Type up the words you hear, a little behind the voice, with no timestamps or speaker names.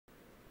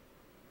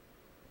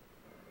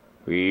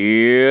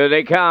Here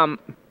they come.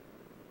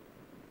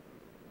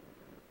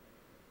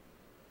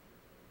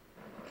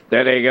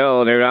 There they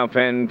go. They're off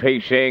and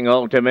pacing.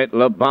 Ultimate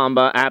La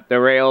Bamba at the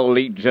rail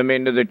leads them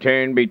into the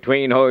turn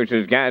between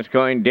horses.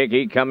 Gascoigne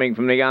Dickey coming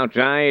from the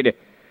outside.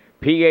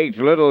 PH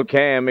Little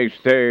Cam is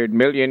third. $1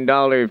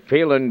 Million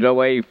Feelings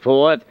away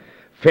fourth.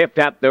 Fifth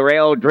up the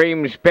rail,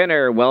 Dream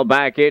Spinner well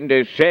back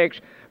into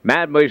sixth.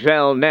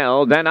 Mademoiselle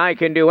Nell, Then I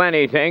Can Do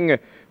Anything.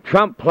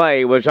 Trump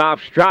Play was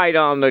off stride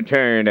on the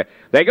turn.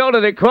 They go to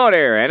the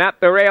quarter, and up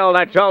the rail,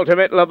 that's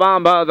Ultimate La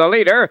Bamba, the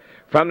leader.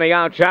 From the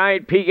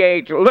outside,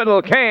 PH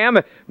Little Cam,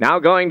 now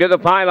going to the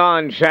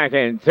pylon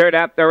second. Third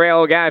up the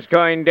rail,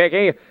 Gascoigne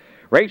Dickey.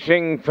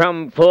 Racing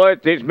from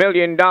fourth is $1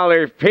 Million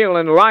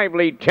Feeling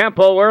Lively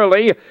Tempo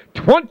Early.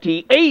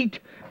 28-2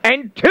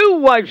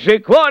 was the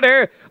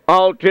quarter.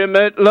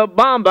 Ultimate La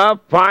Bamba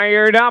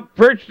fired up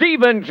for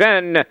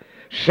Stevenson.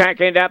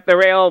 Second up the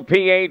rail,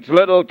 PH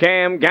Little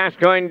Cam,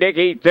 Gascoigne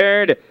Dickey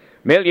third.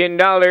 $1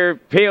 Million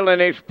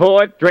Feeling is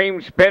fourth.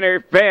 Dream Spinner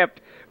fifth.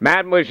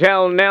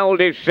 Mademoiselle Nell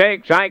is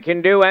sixth. I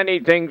Can Do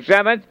Anything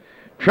seventh.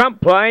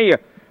 Trump Play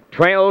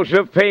trails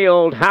the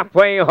field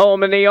halfway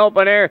home in the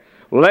opener,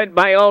 led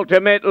by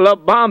Ultimate La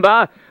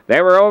Bamba.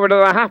 They were over to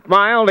the half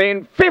mile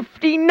in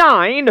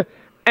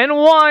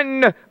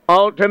 59-1.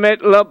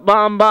 Ultimate La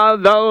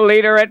Bamba, the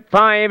leader at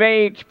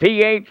 5/8.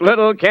 PH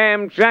Little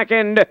Cam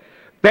second.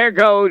 There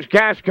goes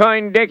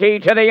Gascoigne Dickey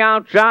to the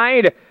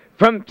outside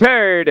from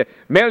third.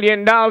 $1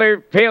 Million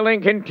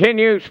Feeling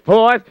continues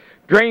fourth.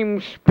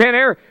 Dream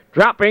Spinner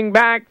dropping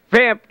back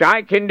fifth.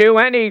 I Can Do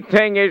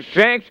Anything is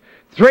sixth.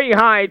 3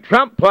 high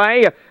Trump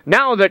Play.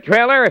 Now the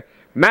trailer.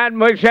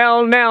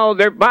 Mademoiselle Nell,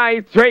 they're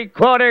by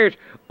 3/4.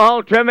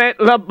 Ultimate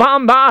La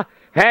Bamba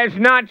has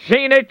not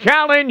seen a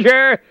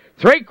challenger.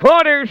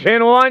 3/4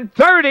 in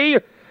 130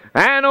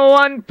 and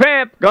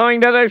 1/5.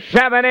 Going to the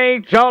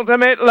 7/8.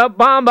 Ultimate La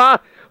Bamba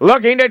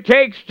looking to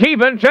take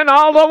Stevenson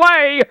all the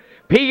way.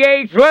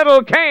 PH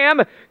Little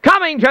Cam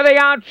coming to the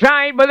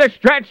outside with a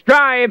stretch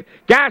drive.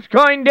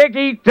 Gascoigne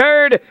Dickey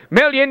third. $1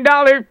 Million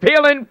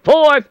Feeling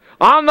fourth.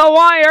 On the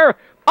wire,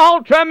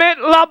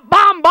 Ultimate La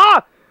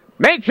Bamba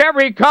makes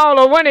every call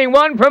a winning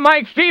one for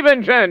Mike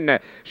Stevenson.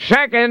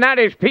 Second, that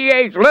is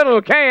PH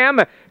Little Cam.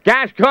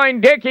 Gascoigne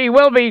Dickey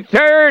will be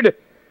third.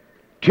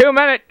 2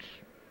 minutes,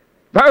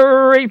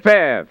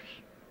 3/5.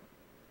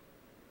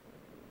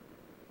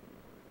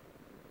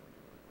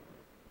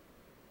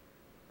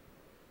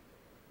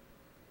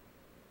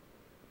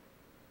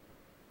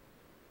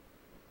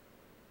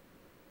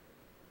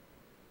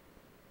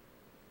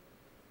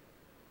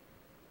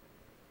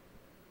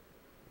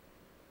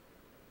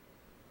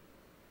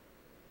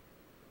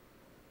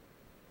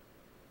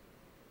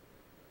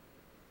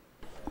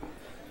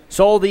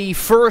 So the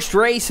first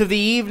race of the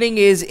evening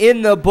is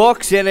in the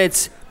books, and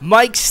it's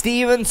Mike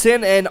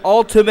Stevenson and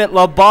Ultimate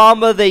La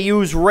Bamba. They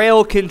use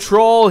rail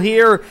control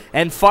here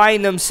and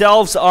find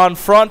themselves on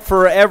front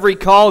for every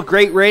call.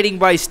 Great rating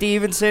by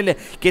Stevenson.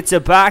 Gets a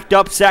backed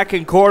up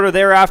second quarter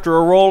there after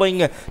a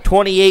rolling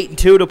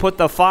 28-2 to put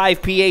the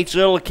 5 PH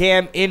Little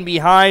Cam in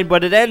behind.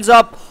 But it ends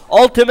up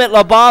Ultimate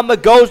La Bamba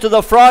goes to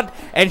the front,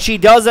 and she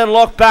doesn't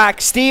look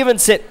back.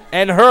 Stevenson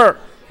and her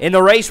in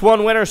the race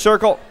 1 winner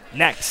circle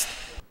next.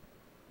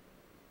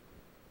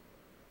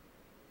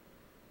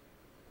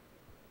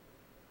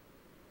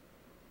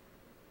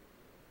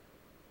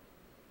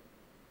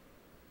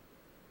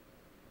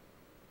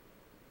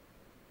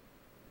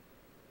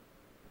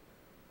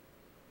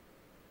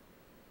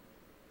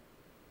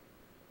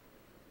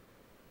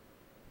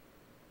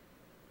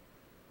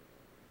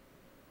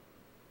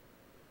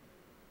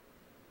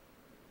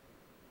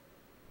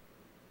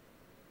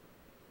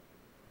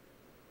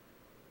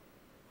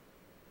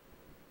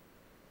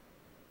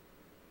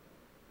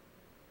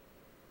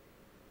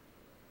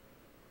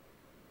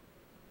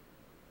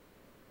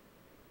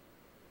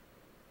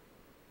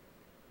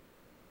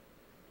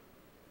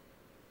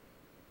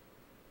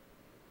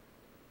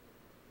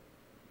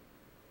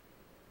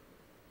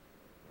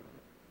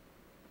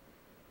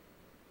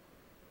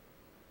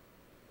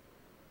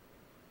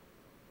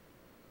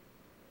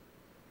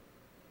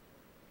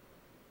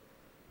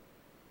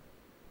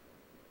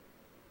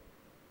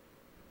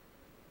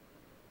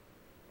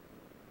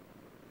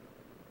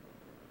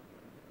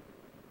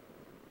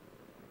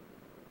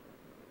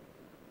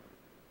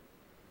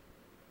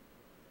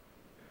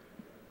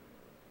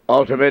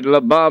 Ultimate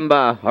La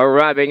Bamba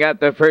arriving at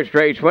the first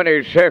race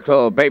winner's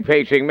circle. Bay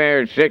Pacing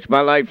Mare 6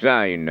 by Life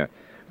Sign.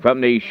 From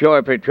the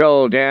Shore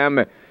Patrol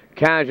Dam,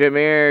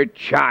 Casimir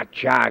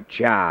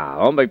Cha-Cha-Cha.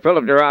 Owned by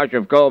Philip Darage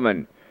of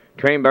Coleman.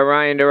 Trained by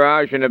Ryan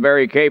Darage in the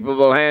very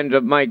capable hands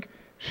of Mike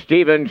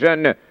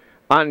Stevenson.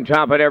 On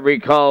top at every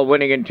call,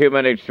 winning in 2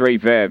 minutes,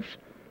 3/5.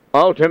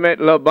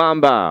 Ultimate La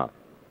Bamba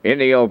in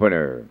the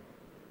opener.